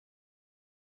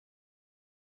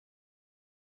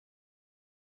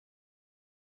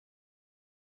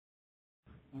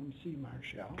C.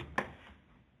 Marshall.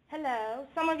 Hello.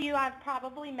 Some of you I've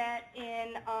probably met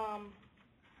in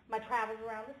my travels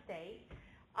around the state.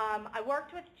 I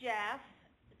worked with Jeff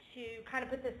to kind of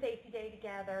put the safety day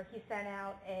together. He sent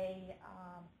out a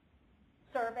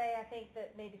survey, I think,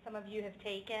 that maybe some of you have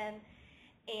taken,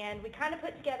 and we kind of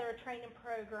put together a training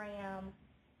program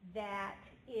that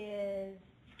is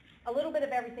a little bit of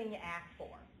everything you asked for.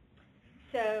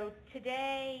 So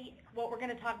today, what we're going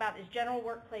to talk about is general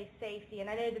workplace safety. And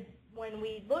I know that when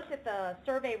we looked at the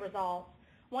survey results,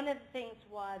 one of the things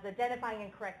was identifying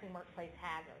and correcting workplace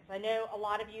hazards. I know a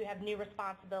lot of you have new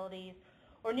responsibilities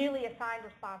or newly assigned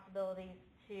responsibilities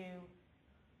to,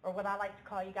 or what I like to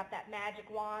call, you got that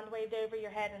magic wand waved over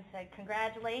your head and said,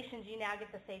 congratulations, you now get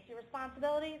the safety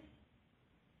responsibilities.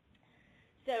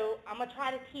 So I'm going to try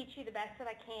to teach you the best that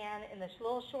I can in this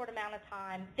little short amount of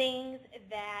time, things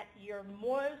that you're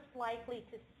most likely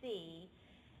to see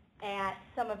at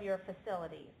some of your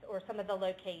facilities or some of the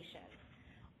locations.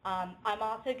 I'm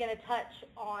also going to touch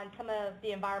on some of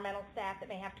the environmental staff that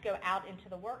may have to go out into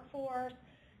the workforce,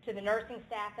 to the nursing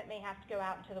staff that may have to go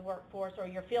out into the workforce, or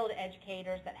your field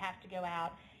educators that have to go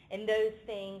out, and those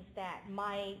things that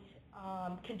might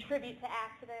contribute to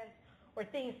accidents or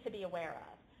things to be aware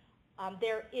of.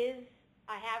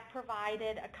 I have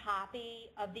provided a copy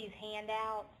of these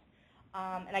handouts,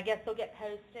 and I guess they'll get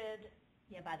posted.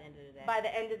 Yeah, by the end of the day. By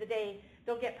the end of the day,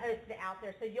 they'll get posted out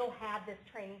there, so you'll have this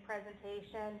training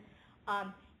presentation.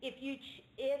 If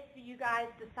you guys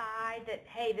decide that,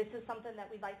 hey, this is something that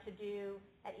we'd like to do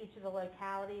at each of the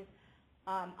localities,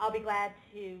 I'll be glad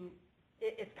to.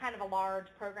 It's kind of a large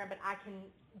program, but I can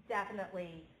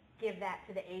definitely give that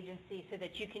to the agency so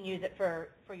that you can use it for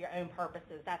your own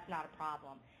purposes. That's not a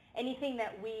problem. Anything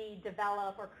that we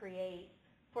develop or create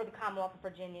for the Commonwealth of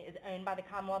Virginia is owned by the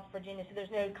Commonwealth of Virginia, so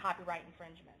there's no copyright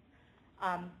infringement.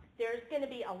 There's going to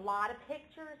be a lot of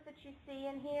pictures that you see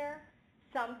in here.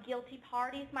 Some guilty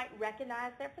parties might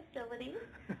recognize their facilities.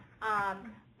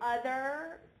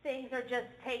 Other things are just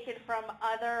taken from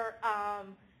other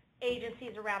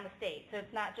agencies around the state, so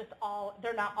it's not just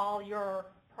they're not all your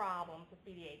problems with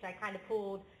VDH. I kind of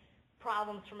pulled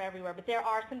problems from everywhere, but there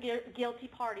are some guilty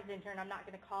parties in here, and I'm not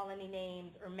going to call any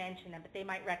names or mention them, but they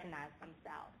might recognize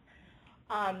themselves.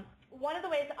 One of the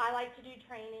ways I like to do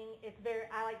training is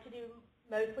I like to do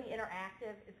mostly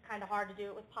interactive. It's kind of hard to do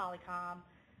it with Polycom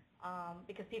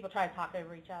because people try to talk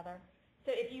over each other.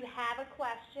 So if you have a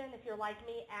question, if you're like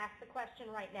me, ask the question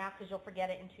right now because you'll forget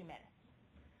it in 2 minutes.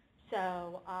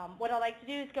 So what I like to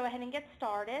do is go ahead and get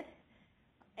started.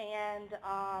 And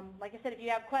like I said, if you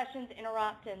have questions,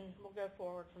 interrupt, and we'll go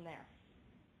forward from there.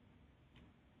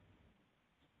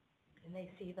 Can they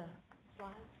see the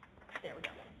slides? There we go.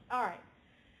 All right.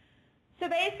 So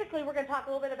basically, we're going to talk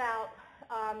a little bit about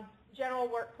general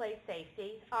workplace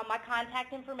safety. My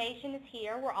contact information is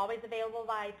here. We're always available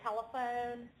by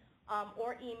telephone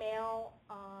or email.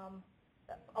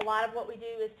 A lot of what we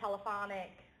do is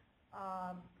telephonic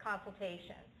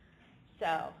consultation.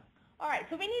 So. All right,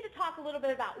 so we need to talk a little bit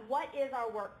about what is our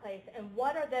workplace and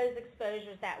what are those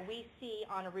exposures that we see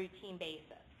on a routine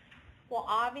basis. Well,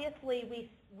 obviously,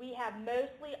 we have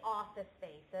mostly office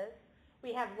spaces.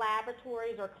 We have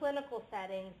laboratories or clinical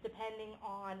settings depending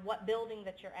on what building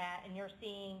that you're at and you're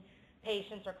seeing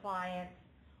patients or clients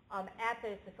at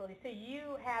those facilities. So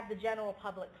you have the general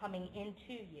public coming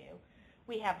into you.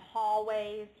 We have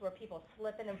hallways where people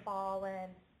slipping and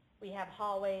falling. We have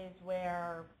hallways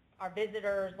where our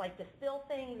visitors like to spill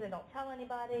things and don't tell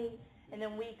anybody, and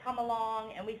then we come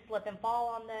along and we slip and fall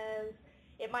on those.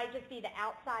 It might just be the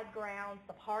outside grounds,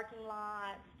 the parking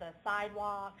lots, the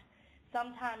sidewalks.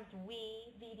 Sometimes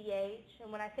we, VDH,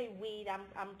 and when I say we,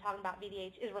 I'm talking about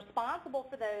VDH, is responsible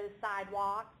for those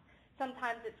sidewalks.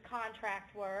 Sometimes it's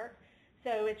contract work.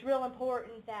 So it's real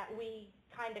important that we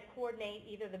kind of coordinate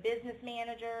either the business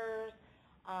managers,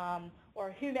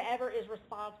 or whomever is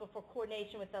responsible for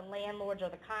coordination with the landlords or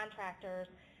the contractors.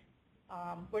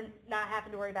 We're not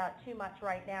having to worry about it too much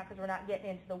right now because we're not getting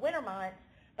into the winter months,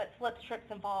 but slips, trips,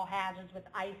 and fall hazards with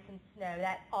ice and snow,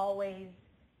 that always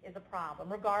is a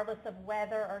problem, regardless of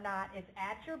whether or not it's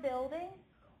at your building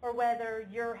or whether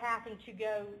you're having to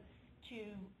go to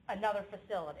another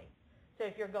facility. So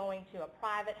if you're going to a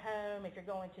private home, if you're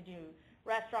going to do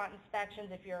restaurant inspections,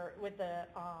 if you're with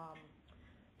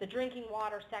the drinking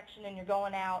water section and you're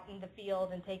going out in the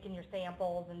field and taking your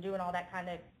samples and doing all that kind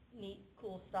of neat,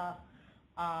 cool stuff,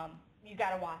 you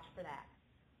got to watch for that.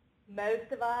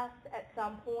 Most of us, at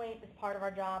some point, as part of our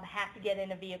job, have to get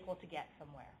in a vehicle to get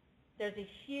somewhere. There's a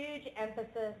huge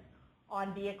emphasis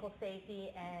on vehicle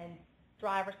safety and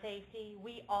driver safety.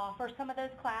 We offer some of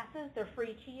those classes. They're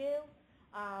free to you.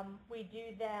 We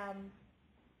do them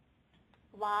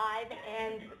live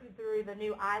and through the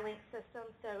new iLink system,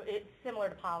 so it's similar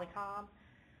to Polycom.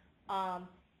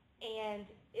 And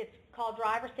it's called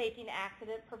Driver Safety and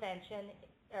Accident Prevention,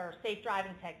 or Safe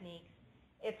Driving Techniques.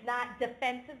 It's not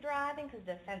defensive driving, because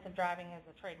defensive driving is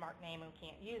a trademark name and we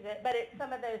can't use it, but it's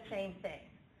some of those same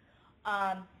things.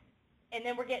 And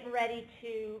then we're getting ready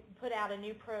to put out a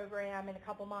new program in a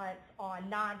couple months on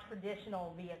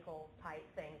non-traditional vehicle type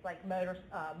things, like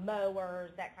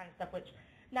mowers, that kind of stuff, which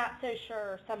not so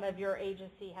sure some of your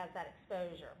agency has that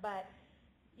exposure. But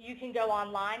you can go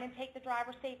online and take the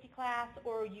driver safety class,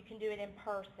 or you can do it in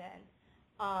person,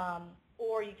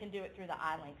 or you can do it through the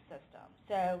iLink system.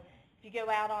 So if you go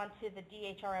out onto the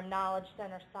DHRM Knowledge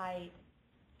Center site,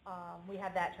 we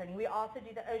have that training. We also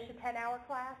do the OSHA 10-hour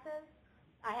classes.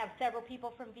 I have several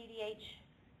people from VDH,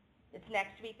 it's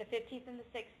next week, the 15th and the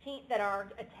 16th, that are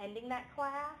attending that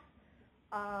class.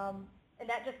 And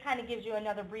that just kind of gives you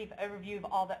another brief overview of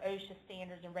all the OSHA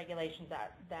standards and regulations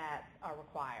that are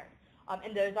required.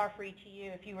 And those are free to you.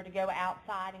 If you were to go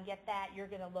outside and get that, you're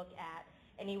going to look at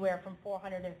anywhere from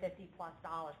 $450+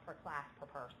 per class per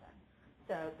person.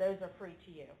 So those are free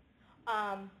to you.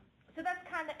 So that's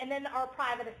kind of, and then our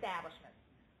private establishments.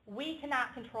 We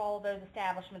cannot control those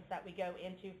establishments that we go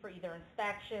into for either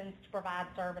inspections, to provide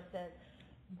services,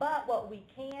 but what we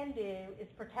can do is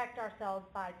protect ourselves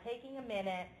by taking a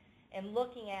minute and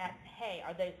looking at, hey,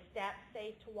 are those steps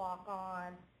safe to walk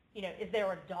on? You know, is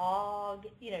there a dog?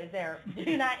 You know, is there,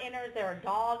 do not enter, is there a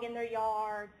dog in their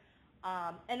yard?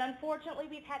 And unfortunately,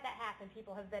 we've had that happen.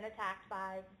 People have been attacked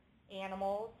by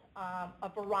animals, a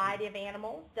variety of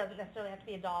animals. Doesn't necessarily have to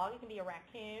be a dog. It can be a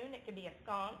raccoon. It can be a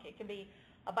skunk. It can be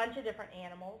a bunch of different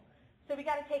animals. So we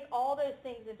got to take all those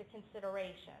things into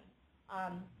consideration.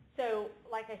 So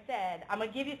like I said, I'm going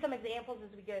to give you some examples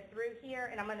as we go through here,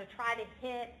 and I'm going to try to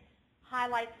hit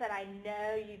highlights that I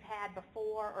know you've had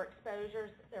before, or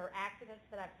exposures or accidents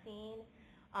that I've seen,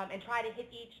 and try to hit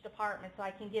each department so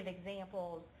I can give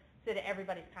examples so that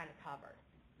everybody's kind of covered.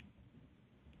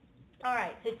 All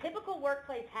right, so typical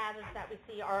workplace hazards that we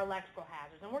see are electrical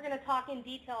hazards, and we're going to talk in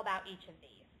detail about each of these.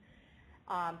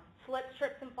 Slips,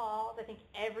 trips, and falls. I think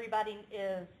everybody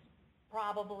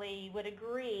probably would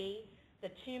agree the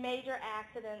two major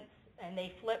accidents, and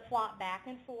they flip-flop back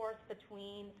and forth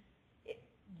between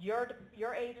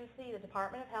your agency, the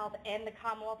Department of Health, and the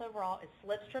Commonwealth overall, is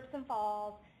slips, trips, and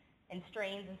falls, and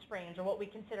strains and sprains, or what we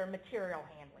consider material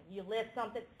handling. You lift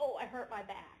something, oh, I hurt my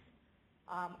back.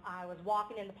 I was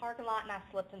walking in the parking lot and I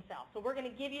slipped and fell. So we're going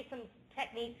to give you some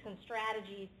techniques and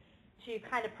strategies to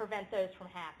kind of prevent those from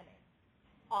happening.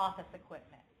 Office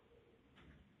equipment.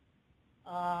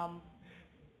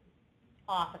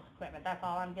 Office equipment, that's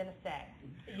all I'm going to say.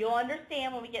 You'll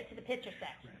understand when we get to the picture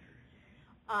section.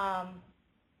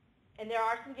 And there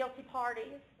are some guilty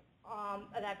parties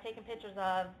that I've taken pictures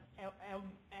of,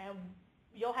 and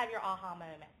you'll have your aha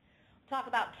moment. Talk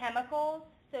about chemicals.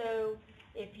 So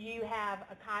if you have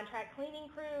a contract cleaning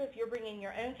crew, if you're bringing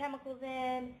your own chemicals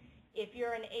in, if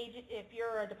you're an agent, if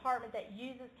you're a department that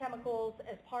uses chemicals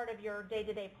as part of your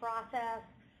day-to-day process,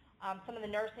 some of the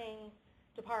nursing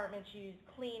departments use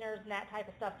cleaners and that type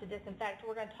of stuff to disinfect.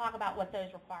 We're going to talk about what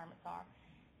those requirements are.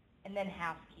 And then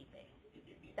housekeeping.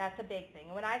 That's a big thing.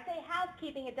 And when I say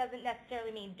housekeeping, it doesn't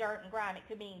necessarily mean dirt and grime. It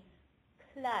could mean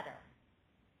clutter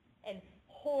and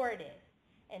hoarded.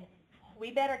 And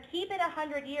we better keep it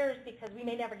 100 years because we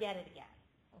may never get it again.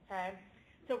 Okay?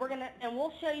 So we're going to, and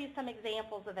we'll show you some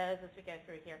examples of those as we go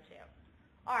through here too.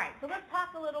 All right, so let's talk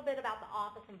a little bit about the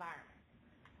office environment.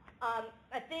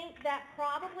 I think that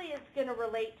probably is going to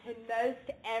relate to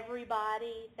most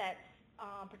everybody that's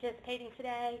participating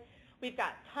today. We've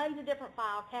got tons of different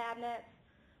file cabinets.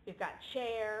 We've got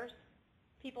chairs.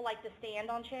 People like to stand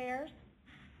on chairs.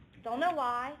 Don't know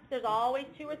why. There's always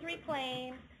 2 or 3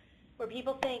 claims where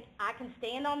people think, I can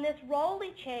stand on this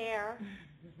rolly chair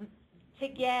to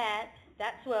get,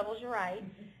 that swivels, you're right,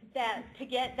 to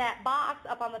get that box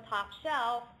up on the top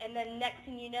shelf, and then next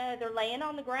thing you know, they're laying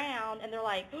on the ground, and they're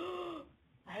like, oh,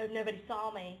 I hope nobody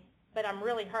saw me, but I'm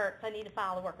really hurt, so I need to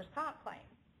file a workers' comp claim.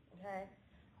 Okay?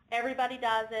 Everybody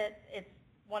does it. It's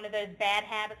one of those bad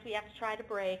habits we have to try to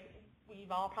break.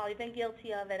 We've all probably been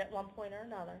guilty of it at one point or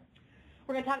another.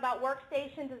 We're going to talk about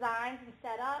workstation designs and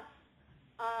setups.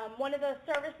 One of the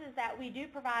services that we do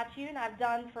provide to you, and I've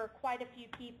done for quite a few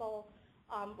people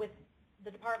with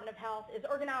the Department of Health, is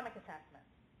ergonomic assessments.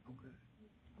 Okay.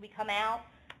 We come out,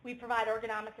 we provide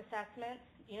ergonomic assessments.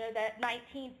 You know, that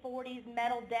 1940s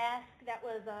metal desk that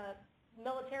was a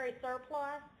military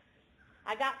surplus,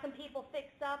 I got some people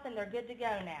fixed up and they're good to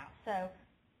go now. So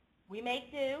We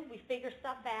make do, we figure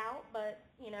stuff out, but,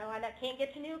 you know, I can't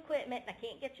get you new equipment, and I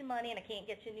can't get you money, and I can't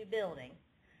get you a new building.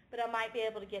 But I might be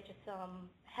able to get you some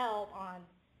help on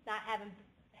not having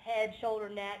head, shoulder,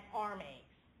 neck, arm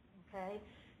aches, okay?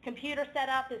 Computer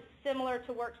setup is similar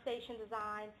to workstation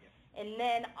design, and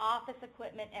then office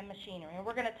equipment and machinery. And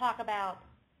we're going to talk about,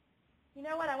 you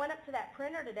know what, I went up to that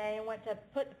printer today and went to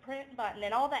put the print button,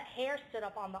 and all that hair stood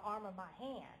up on the arm of my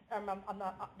hand, or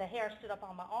the hair stood up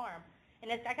on my arm.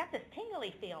 And I got this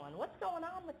tingly feeling. What's going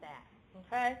on with that,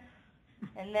 okay?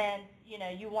 And then, you know,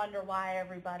 you wonder why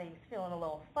everybody's feeling a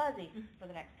little fuzzy for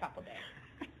the next couple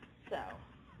days. So,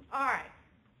 all right,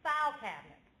 file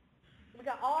cabinets. We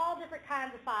got all different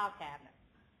kinds of file cabinets.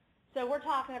 So we're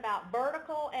talking about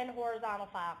vertical and horizontal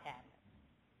file cabinets.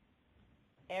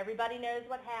 Everybody knows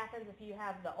what happens if you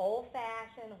have the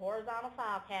old-fashioned horizontal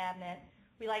file cabinet.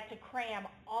 We like to cram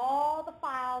all the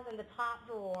files in the top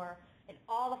drawer and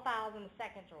all the files in the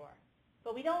second drawer.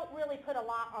 But we don't really put a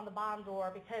lot on the bottom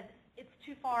drawer because it's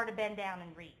too far to bend down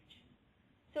and reach.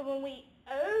 So when we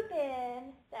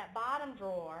open that bottom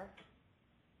drawer,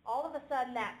 all of a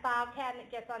sudden that file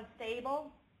cabinet gets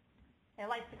unstable and it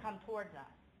likes to come towards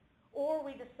us. Or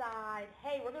we decide,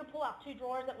 hey, we're going to pull out two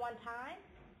drawers at one time,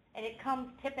 and it comes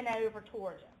tipping over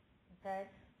towards you. Okay?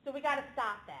 So we got to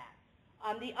stop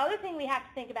that. The other thing we have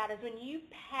to think about is when you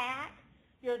pack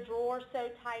your drawer so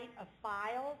tight of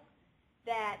files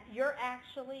that you're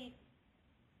actually,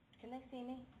 can they see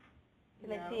me? Can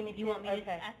they see me too? You want me okay.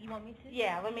 to? You want me to?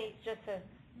 Yeah, let me just to.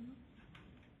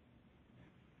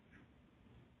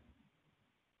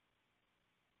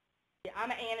 Yeah,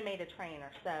 I'm an animated trainer,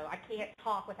 so I can't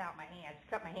talk without my hands.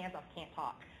 Cut my hands off, can't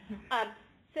talk.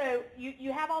 So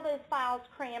you have all those files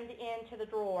crammed into the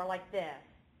drawer like this.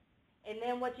 And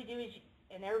then what you do is,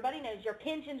 and everybody knows, you're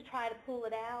pinching to try to pull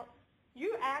it out.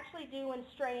 You're actually doing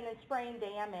strain and sprain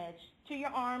damage to your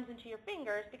arms and to your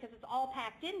fingers because it's all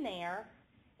packed in there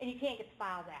and you can't get the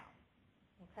files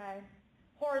out. Okay?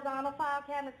 Horizontal file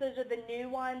cabinets, those are the new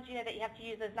ones, you know, that you have to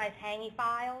use those nice hanging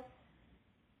files.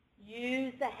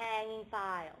 Use the hanging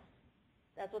files.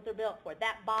 That's what they're built for.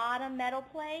 That bottom metal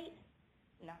plate,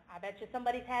 now, I bet you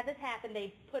somebody's had this happen.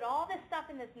 They put all this stuff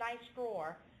in this nice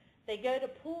drawer. They go to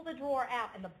pull the drawer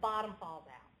out, and the bottom falls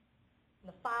out.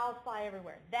 And the files fly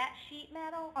everywhere. That sheet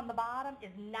metal on the bottom is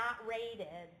not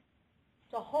rated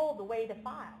to hold the weight of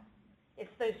files. It's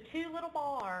those two little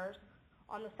bars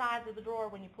on the sides of the drawer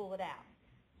when you pull it out.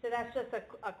 So that's just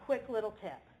a quick little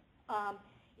tip.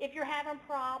 If you're having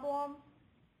problems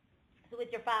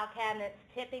with your file cabinets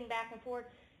tipping back and forth,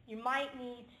 you might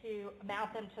need to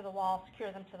mount them to the wall,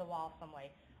 secure them to the wall some way.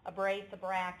 A brace, a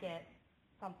bracket,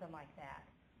 something like that.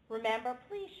 Remember,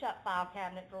 please shut file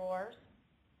cabinet drawers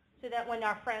so that when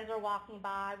our friends are walking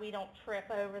by, we don't trip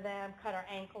over them, cut our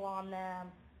ankle on them,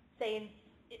 say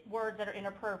words that are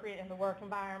inappropriate in the work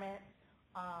environment,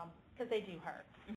 because they do hurt.